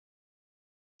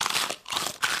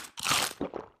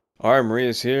Alright,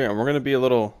 Maria's here, and we're going to be a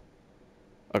little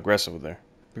aggressive with her.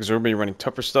 Because we're going to be running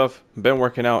tougher stuff, been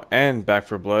working out, and back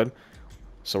for blood.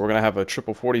 So we're going to have a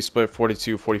triple 40 split,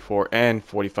 42, 44, and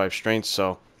 45 strength.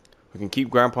 So we can keep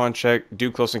Grandpa in check,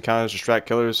 do close encounters, distract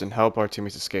killers, and help our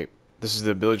teammates escape. This is the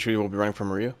ability tree we'll be running for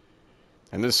Maria.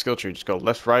 And this skill tree, just go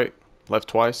left, right, left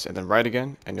twice, and then right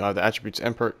again. And you'll have the attributes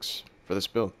and perks for this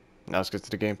build. Now let's get to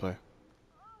the gameplay.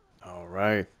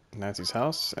 Alright, Nancy's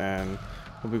house, and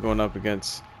we'll be going up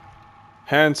against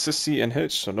Han, Sissy, and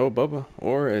Hitch, so no Bubba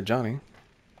or Johnny.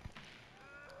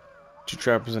 Two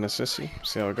trappers and a Sissy.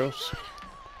 See how it goes.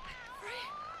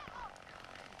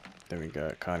 Then we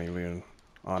got Connie, Lee, and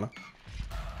Anna.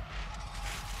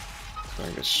 So we're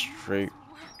gonna get straight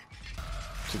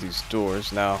to these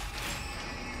doors. Now,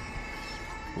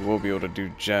 we will be able to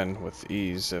do Jen with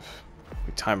ease if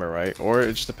we time it right, or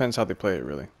it just depends how they play it,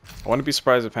 really. I wouldn't be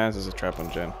surprised if Hans has a trap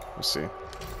on Jen. We'll see.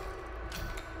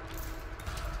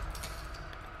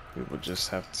 We will just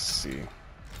have to see.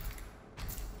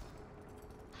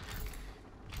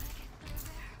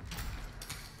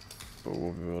 But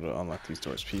we'll be able to unlock these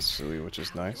doors peacefully, which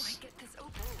is nice.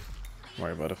 Don't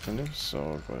worry about a finish, so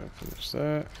I'll go ahead and finish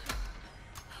that.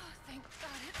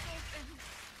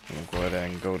 And we'll go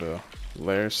ahead and go to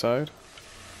lair side.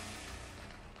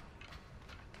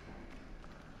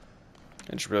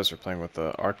 I just realized we're playing with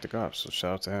the Arctic Ops, so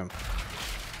shout out to him.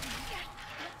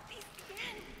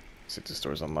 See if this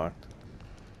door's unlocked.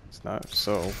 It's not,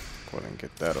 so go ahead and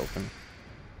get that open.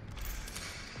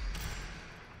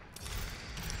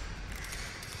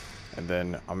 And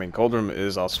then, I mean, Cold Room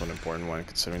is also an important one,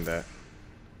 considering that,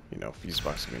 you know, Fuse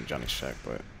Box can be in Johnny's shack.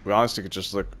 But we honestly could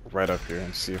just look right up here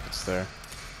and see if it's there.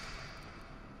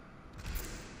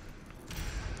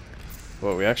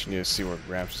 Well, we actually need to see where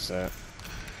Gramps is at.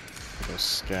 Those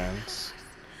scans.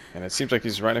 And it seems like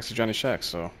he's right next to Johnny's shack,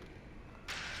 so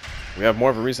we have more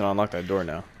of a reason to unlock that door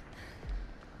now.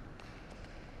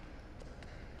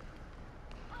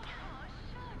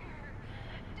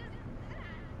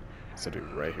 It's a dude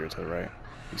right here to the right.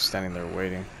 He's standing there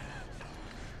waiting.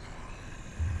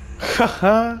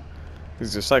 Haha!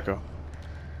 He's a psycho.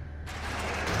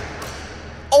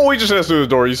 Oh, he just has through the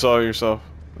door. You saw it yourself.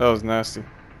 That was nasty.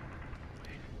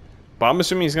 But I'm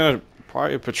assuming he's gonna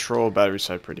probably patrol battery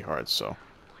side pretty hard, so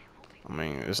I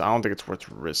mean, I don't think it's worth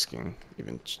risking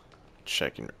even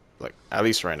checking, like, at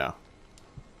least right now.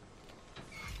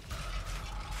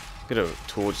 Get a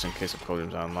tool just in case the code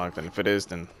room's unlocked, and if it is,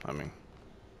 then I mean,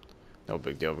 no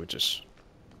big deal. We just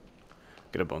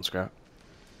get a bone scrap,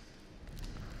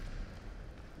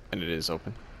 and it is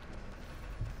open.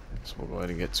 So we'll go ahead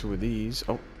and get two of these.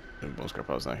 Oh, the bone scrap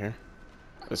was not here.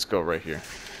 Let's go right here.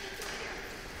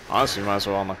 Honestly, we might as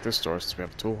well unlock this door since we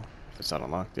have a tool. If it's not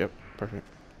unlocked, yep, perfect.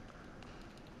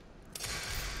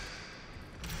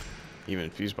 Even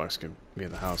Fuse Box could be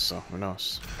in the house, so who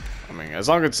knows? I mean, as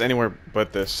long as it's anywhere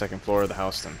but the second floor of the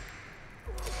house, then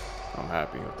I'm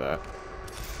happy with that.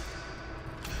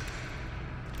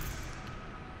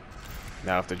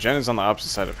 Now, if the Jen is on the opposite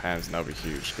side of Hans, that would be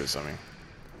huge, because, I mean,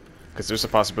 because there's a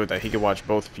possibility that he could watch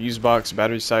both Fuse Box,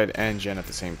 battery side, and Jen at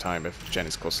the same time if Jen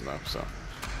is close enough, so.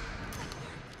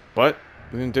 But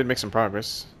we did make some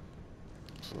progress,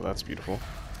 so that's beautiful.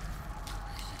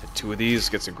 And two of these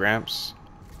gets a Gramps.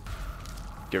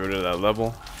 Get rid of that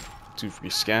level. 2 free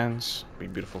scans. Be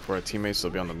beautiful for our teammates.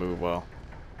 They'll be on the move while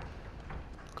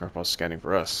Grandpa's scanning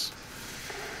for us.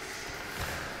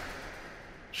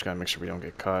 Just gotta make sure we don't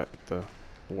get caught at the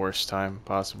worst time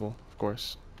possible, of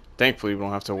course. Thankfully, we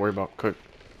don't have to worry about Cook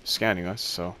scanning us,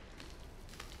 so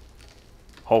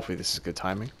hopefully this is good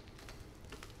timing.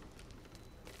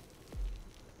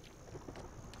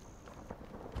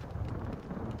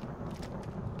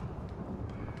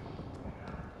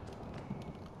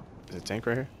 Is it a tank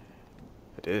right here?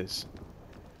 It is.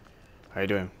 How you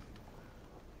doing?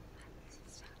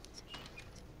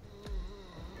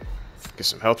 Get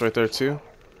some health right there too.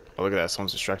 Oh, look at that.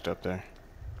 Someone's distracted up there.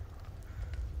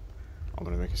 I'm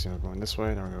gonna make it seem we're going this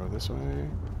way, then we're gonna go this way.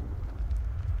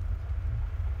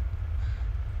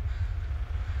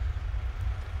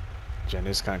 Jen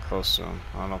is kind of close to him.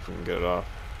 I don't know if we can get it off.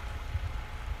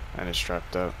 And it's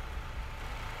trapped up.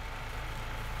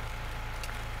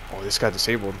 Oh, this got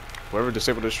disabled. Whoever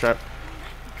disabled this trap.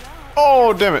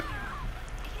 Oh, damn it.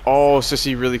 Oh,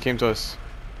 Sissy really came to us.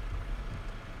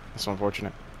 That's so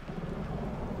unfortunate.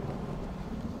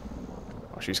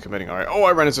 Oh, she's committing. Alright. Oh,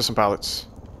 I ran into some pallets.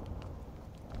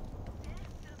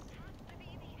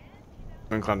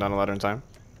 We can climb down the ladder in time.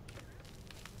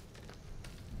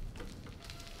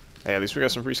 Hey, at least we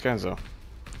got some free scans, though.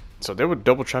 So they were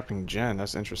double trapping Jen.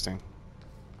 That's interesting.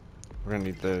 We're gonna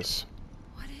need this.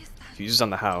 Fuses on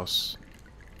the house.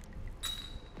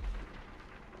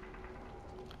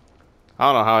 I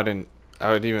don't know how I didn't.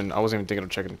 I wasn't even thinking of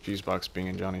checking the fuse box being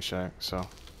in Johnny's shack. So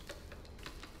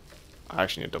I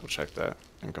actually need to double check that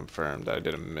and confirm that I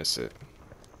didn't miss it.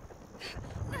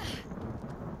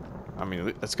 I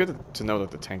mean, it's good to know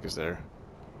that the tank is there.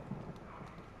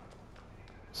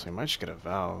 So we might just get a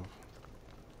valve.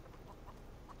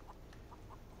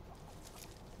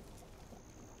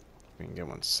 We can get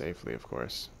one safely, of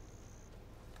course.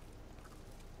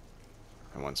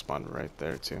 And one spawned right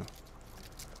there, too.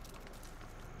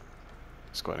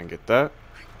 Let's go ahead and get that.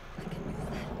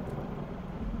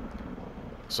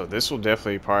 So this will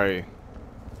definitely probably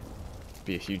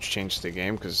be a huge change to the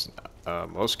game, because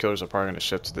most killers are probably going to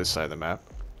shift to this side of the map.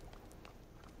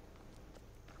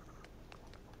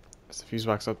 Is the fuse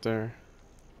box up there?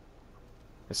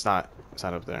 It's not. It's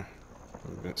not up there.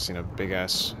 We've seen a big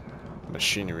ass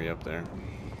machinery up there,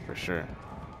 for sure.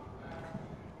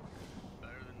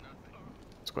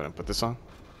 Let's go ahead and put this on.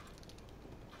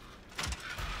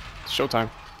 It's showtime.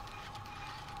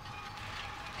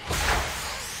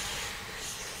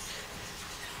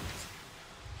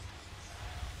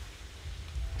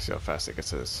 See how fast it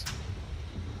gets to this.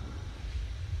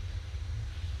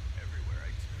 Everywhere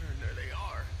I turn, there they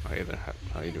are. Oh, hey there.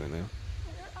 How are you doing there?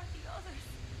 Where are the others?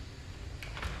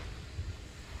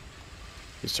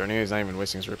 He's turning it. He's not even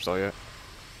wasting his ripstall yet.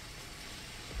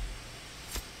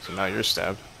 So now you're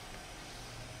stabbed.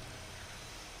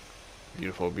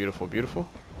 Beautiful, beautiful, beautiful.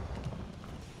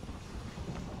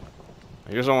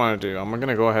 Here's what I want to do. I'm going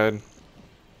to go ahead.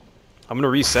 I'm going to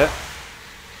reset.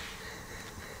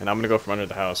 And I'm going to go from under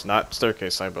the house. Not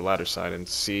staircase side, but ladder side. And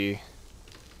see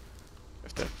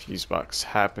if that fuse box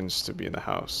happens to be in the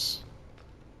house.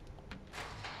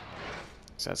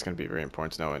 So that's going to be very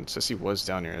important to know. And Sissy was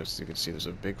down here. As you can see, there's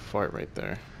a big fart right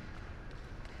there.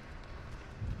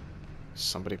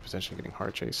 Somebody potentially getting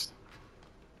hard chased.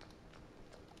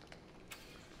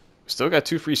 Still got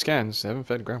 2 free scans. They haven't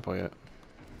fed Grandpa yet.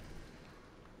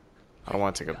 I don't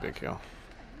want to take a big kill.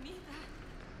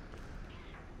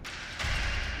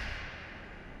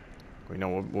 We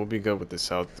know we'll be good with this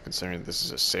health, considering this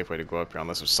is a safe way to go up here,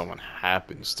 unless if someone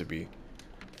happens to be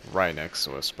right next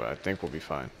to us, but I think we'll be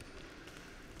fine.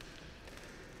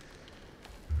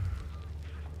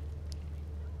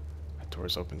 That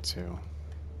door's open too.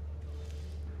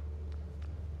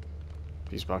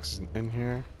 Fuse box is in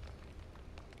here.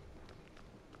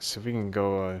 See if we can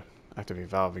go activate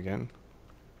valve again.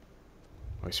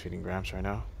 Oh, he's feeding Gramps right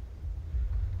now.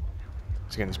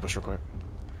 Let's get in this bush real quick.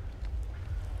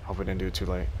 Hope we didn't do it too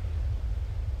late.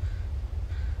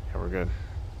 Yeah, we're good.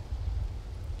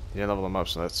 Yeah, level him up,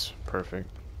 so that's perfect.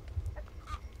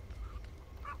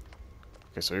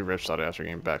 Okay, so he rip shot after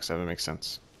getting back, so that makes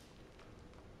sense.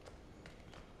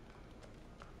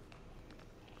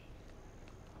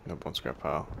 No bone scrap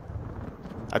pile.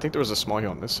 I think there was a small hill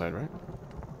on this side, right?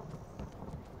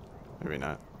 Maybe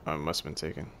not. Oh, it must have been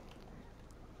taken.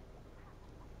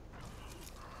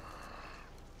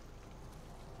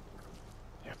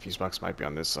 Yeah, fuse box might be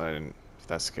on this side, and if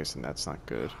that's the case, then that's not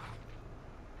good.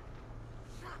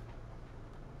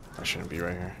 I shouldn't be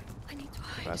right here. I need to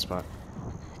hide. Bad spot.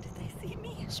 Did they see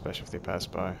me? Especially if they pass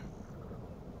by.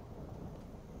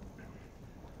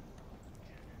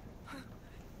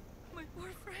 My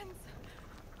poor friends.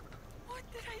 What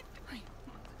did I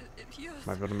do? Fuse.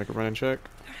 Might be able to make a running check.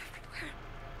 They're everywhere.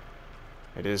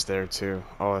 It is there too.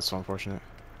 Oh, that's so unfortunate.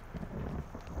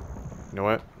 You know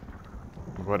what?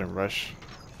 We'll go ahead and rush.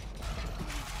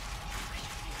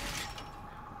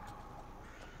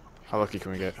 How lucky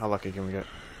can we get? How lucky can we get?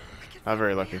 Not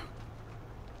very lucky.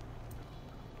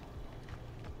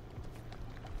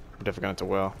 We're definitely going to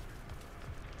well.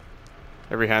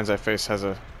 Every hands I face has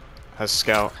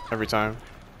scout every time.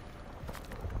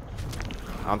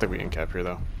 I don't think we can cap here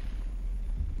though.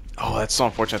 Oh, that's so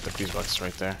unfortunate. The fuse box is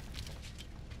right there.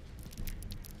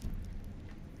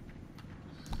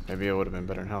 Maybe it would have been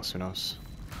better in house. Who knows?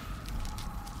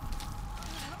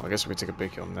 Well, I guess we can take a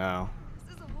big kill now.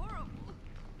 This is horrible.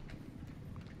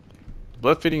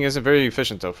 Blood feeding isn't very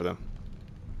efficient though for them.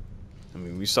 I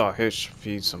mean, we saw Hitch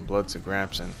feed some blood to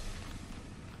Gramps and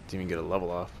didn't even get a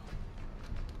level off.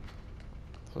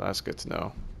 So that's good to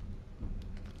know.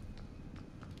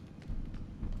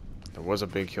 There was a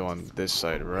big kill on this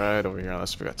side right over here,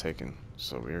 unless we got taken.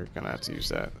 So we're gonna have to use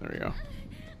that. There we go.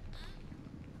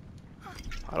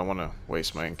 I don't want to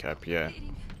waste my incap yet.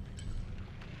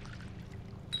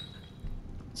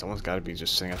 Someone's got to be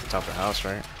just sitting at the top of the house,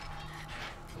 right?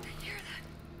 I hear that.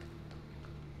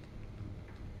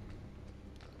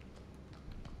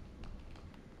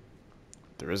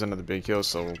 There is another big kill,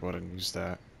 so we'll go ahead and use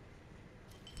that.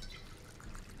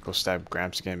 Go stab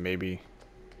Gramps again, maybe.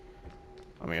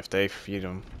 I mean, if they feed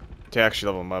him, To actually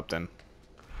level him up then.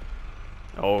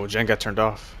 Oh, Jen got turned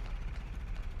off.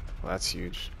 Well, that's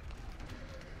huge.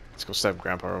 Let's go stab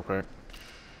Grandpa real quick.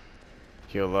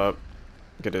 Heal up.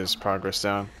 Get his progress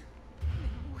down.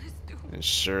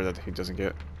 Ensure that he doesn't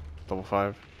get level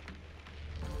 5.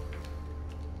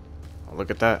 Oh,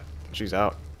 look at that. She's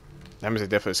out. That means they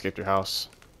definitely escaped your house.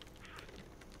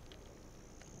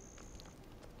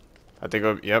 I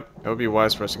think, yep, it would be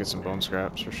wise for us to get some bone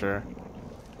scraps for sure.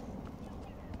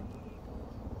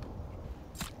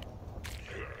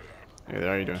 Hey there,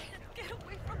 how you doing? Get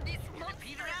away from these monsters.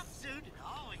 Peter out soon. It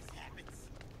always happens.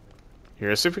 Here,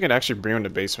 let's see if we can actually bring him to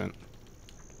the basement.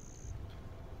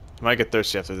 Might get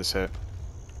thirsty after this hit.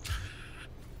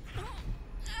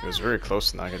 It was very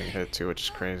close to not getting hit too, which is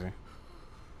crazy.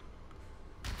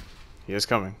 He is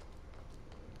coming.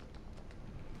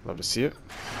 Love to see it.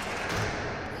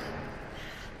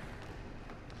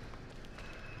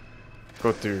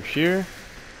 Go through here.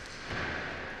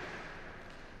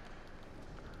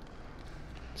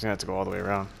 He's gonna have to go all the way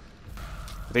around.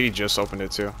 I think he just opened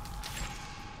it too.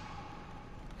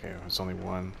 Okay, it's only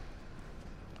one.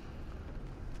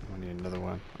 I need another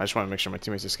one. I just want to make sure my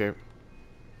teammates escape.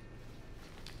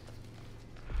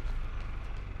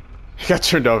 He got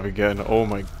turned off again. Oh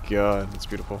my god, that's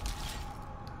beautiful.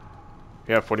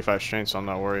 We have 45 strength, so I'm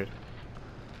not worried.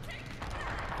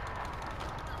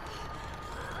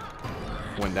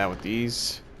 Win that with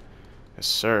ease. Yes,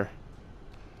 sir.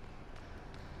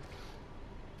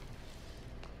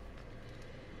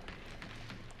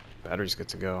 Battery's good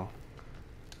to go.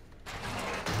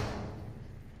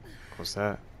 What's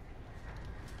that?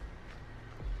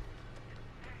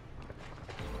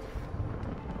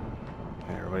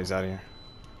 Hey, everybody's out of here.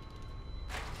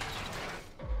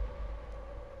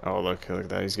 Oh, look at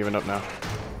that. He's giving up now.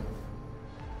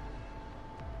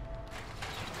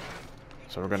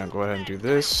 So we're gonna go ahead and do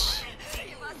this.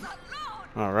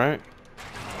 Alright.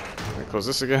 Close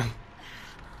this again.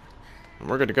 And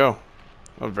we're good to go.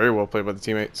 Oh, very well played by the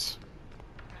teammates.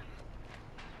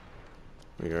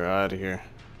 We are out of here.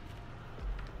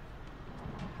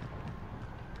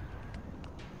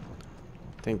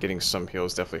 I think getting some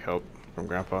heals definitely helped from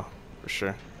Grandpa, for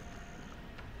sure.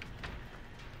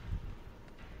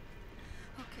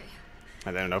 Okay.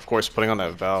 And then, of course, putting on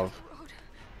that valve Road.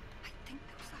 I think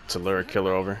those to lure a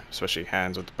killer over, especially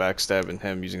Hands with the backstab and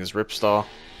him using his rip stall.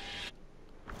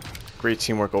 Great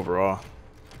teamwork overall.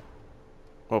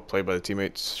 Well played by the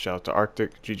teammates. Shout out to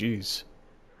Arctic. GG's.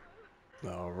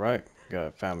 Alright,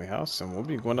 got Family House, and we'll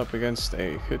be going up against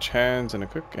a Hitch Hands and a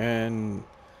Cook, and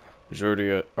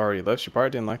Jordy already left. She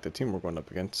probably didn't like the team we're going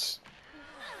up against.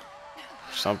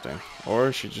 Something.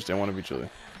 Or she just didn't want to be Julie.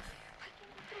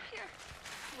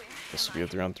 This will be a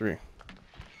 3-on-3.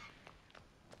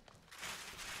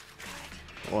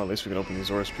 Well, at least we can open these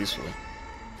doors peacefully.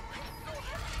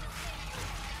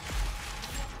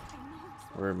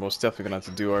 We're most definitely going to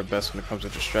have to do our best when it comes to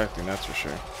distracting, that's for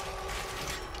sure.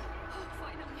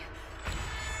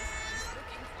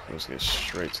 Let's get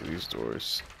straight to these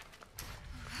doors.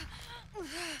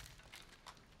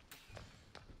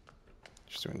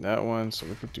 Just doing that one, so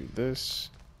we could do this.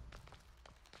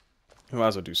 We might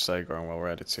as well do side guard while we're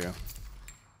at it too.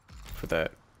 For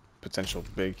that potential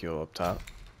big heal up top.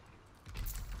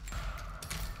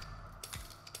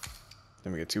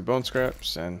 Then we get 2 bone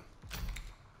scraps and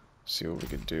see what we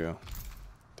could do.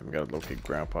 Then we gotta locate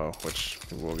Grandpa, which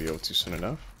we will be able to soon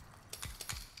enough.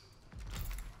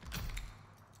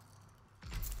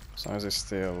 As long as they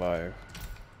stay alive,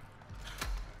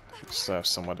 we still have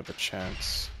somewhat of a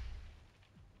chance.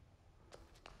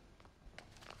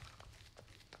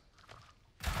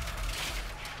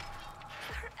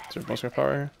 Is there a bone scrap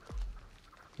power here?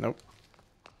 Nope.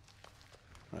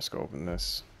 Let's go open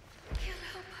this. He'll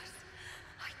help us.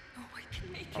 I know I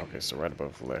can make it. Okay, so right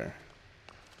above Lair.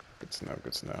 Good to know,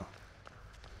 good to know.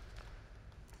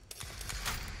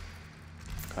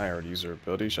 I already used her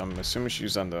ability. I'm assuming she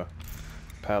used on the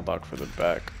padlock for the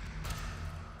back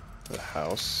of the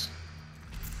house.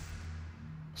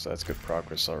 So that's good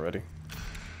progress already.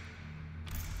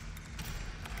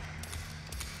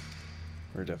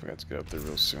 We're definitely going to get up there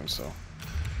real soon, so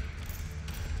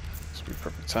this will be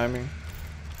perfect timing.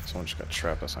 Someone just got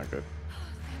trapped, that's not good.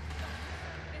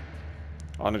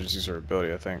 Anna just used her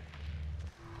ability, I think.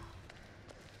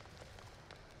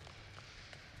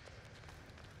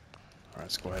 Alright,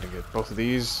 let's go ahead and get both of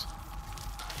these.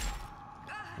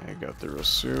 And get up there real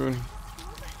soon.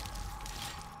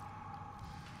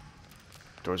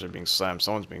 Doors are being slammed,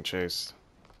 someone's being chased.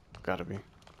 Gotta be.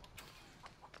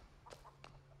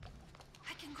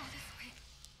 I can go this way.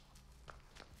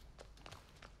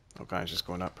 Oh, guy's just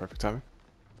going up, perfect timing.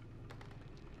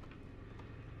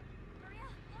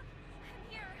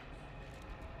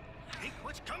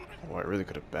 really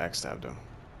could have backstabbed him.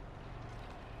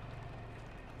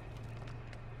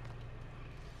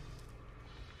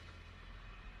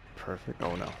 Perfect.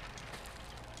 Oh no.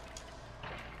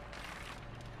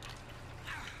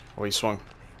 Oh, he swung.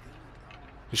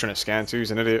 He's trying to scan too.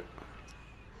 He's an idiot.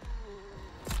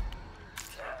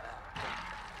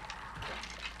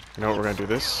 You know what? We're gonna do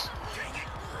this.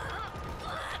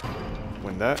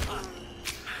 Win that.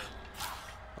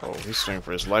 Oh, he's swinging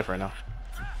for his life right now.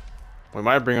 We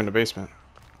might bring him to the basement.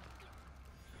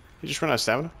 He just ran out of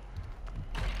stamina?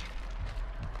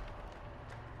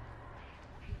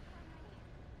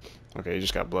 Okay, he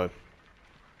just got blood.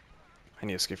 I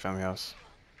need to escape family house.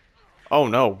 Oh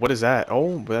no, what is that?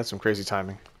 Oh, but that's some crazy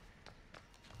timing.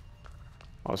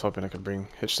 I was hoping I could bring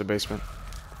Hitch to the basement.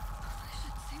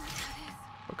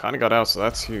 But Connie got out, so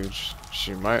that's huge.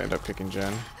 She might end up kicking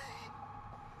Jen.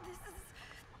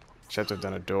 She had to have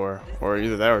done a door. Or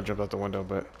either that or jump out the window,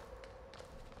 but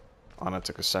Anna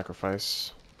took a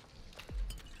sacrifice.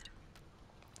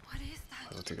 What is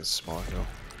that? I'll take a small heal.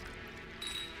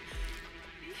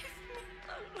 Leave me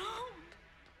alone.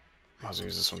 I'll also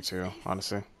use this one too,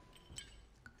 honestly.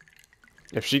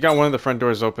 If she got one of the front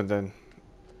doors open, then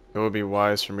it would be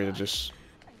wise for me to just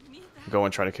I need that. go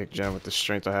and try to kick Jen with the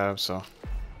strength I have, so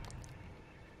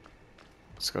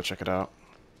let's go check it out.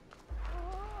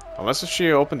 Unless if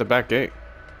she opened the back gate.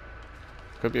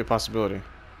 Could be a possibility.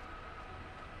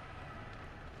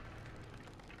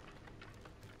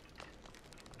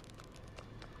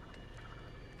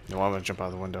 No, I'm gonna jump out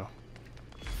of the window.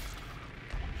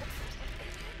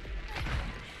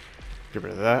 Get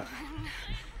rid of that.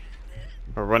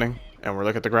 We're running, and we're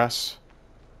looking at the grass.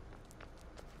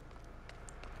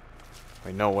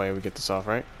 Wait, no way we get this off,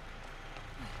 right?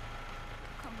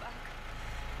 Come back.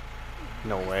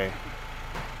 No way.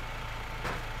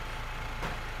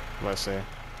 Let's see.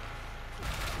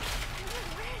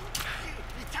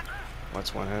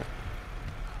 That's one hit.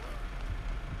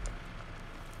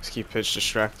 Let's keep Pitch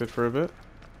distracted for a bit.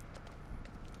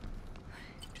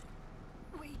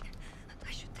 Wait,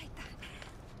 I should take that.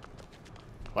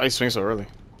 Why do you swing so early?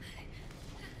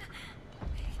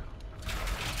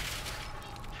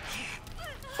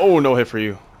 Oh, no hit for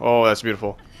you. Oh, that's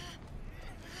beautiful.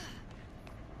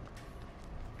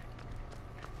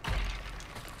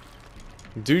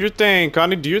 Do your thing,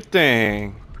 Connie. Do your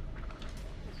thing.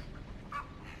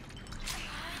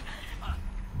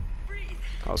 Breathe.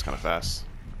 That was kind of fast.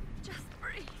 Just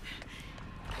breathe.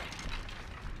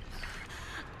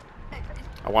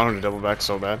 I want him to double back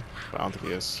so bad, but I don't think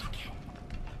he is.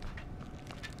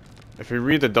 If we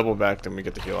read the double back, then we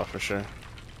get the heal off for sure.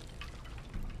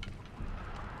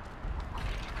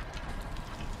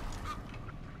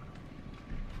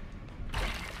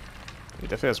 He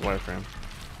definitely has wireframe.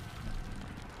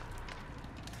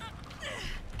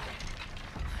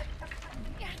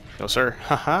 No sir,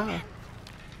 haha.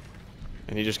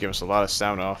 And he just gave us a lot of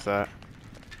stamina off that.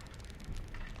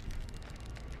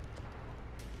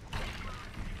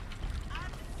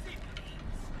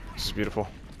 This is beautiful.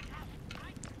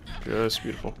 Just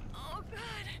beautiful. Oh God.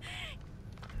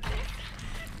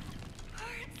 This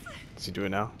hurts. Does he do it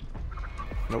now?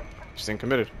 Nope, just ain't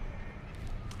committed.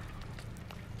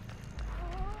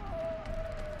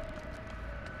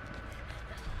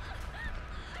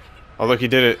 Oh look, he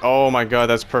did it. Oh my god,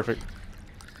 that's perfect.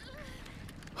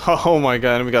 Oh my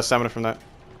god, and we got stamina from that.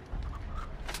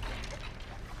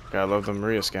 God, I love the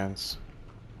Maria scans.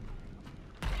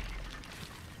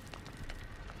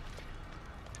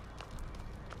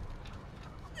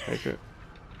 Take it.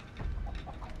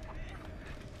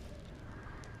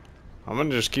 I'm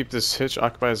gonna just keep this hitch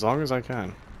occupied as long as I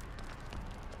can.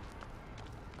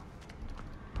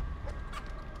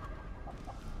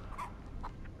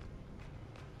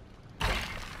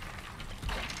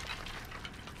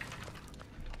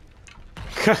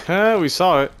 We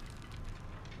saw it.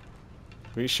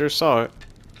 We sure saw it.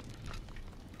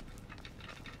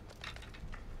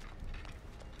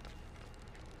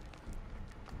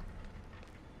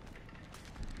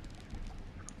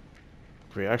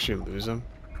 Did we actually lose him?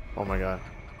 Oh my god.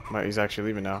 He's actually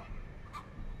leaving now.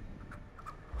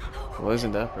 Well,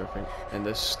 isn't that perfect? And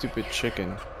this stupid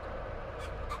chicken.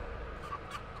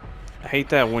 I hate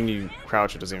that when you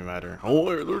crouch, it doesn't even matter. Oh,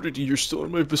 I alerted you. You're still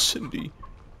in my vicinity.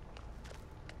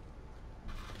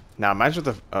 Now, imagine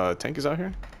if the tank is out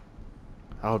here.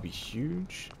 That would be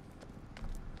huge.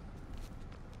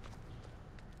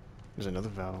 There's another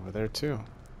valve over there, too.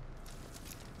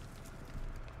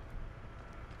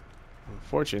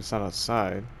 Unfortunately, it's not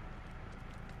outside.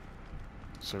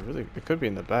 So really, it could be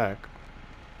in the back.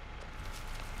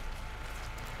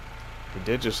 We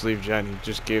did just leave Jen. He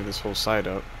just gave this whole side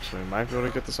up. So we might be able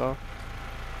to get this off.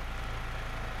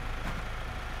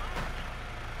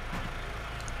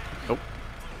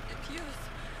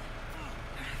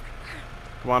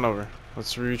 Come on over.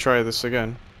 Let's retry this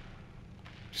again.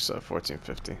 Just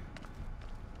 1450.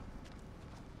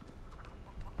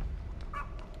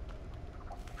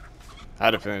 I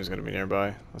had a feeling it was going to be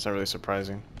nearby. That's not really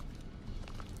surprising.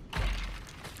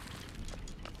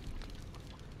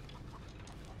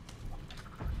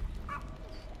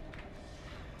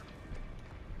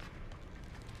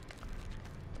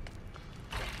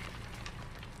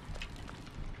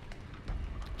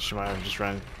 She might have just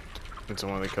ran into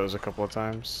one of the kills a couple of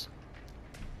times,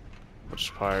 which is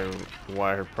probably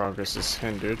why her progress is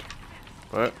hindered.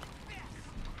 But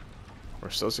we're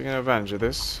still taking advantage of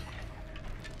this.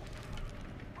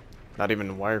 Not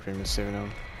even wireframe is saving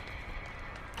him.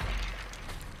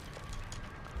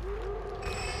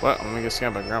 Well, I'm gonna get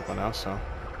scanned by Grandpa now, so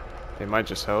they might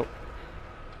just help.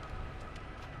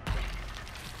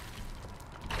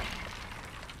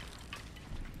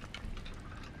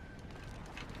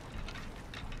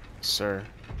 Sir.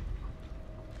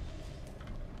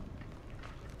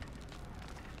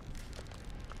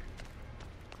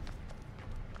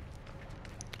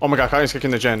 Oh my god, Kylie's kicking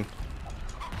the gen.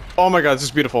 Oh my god, this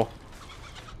is beautiful.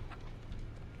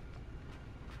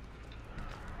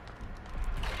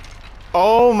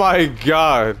 Oh my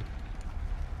god.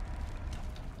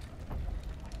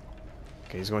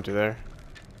 Okay, he's going through there.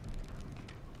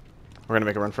 We're gonna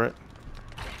make a run for it.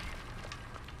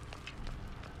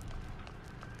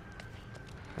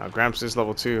 Now, Gramps is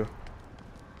level 2.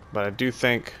 But I do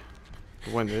think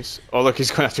we'll win this. Oh, look,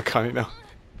 he's going after Connie now.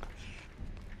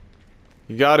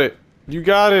 You got it. You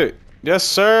got it. Yes,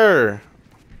 sir.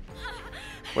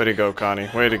 Way to go, Connie.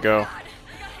 Way to go.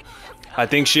 I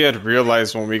think she had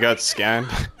realized when we got scanned.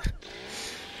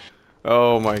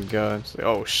 Oh my god.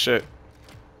 Oh shit.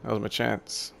 That was my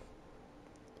chance.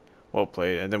 Well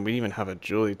played. And then we even have a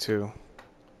Julie too.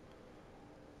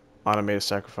 Automated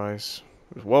sacrifice.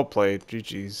 Well played.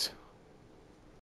 GG's.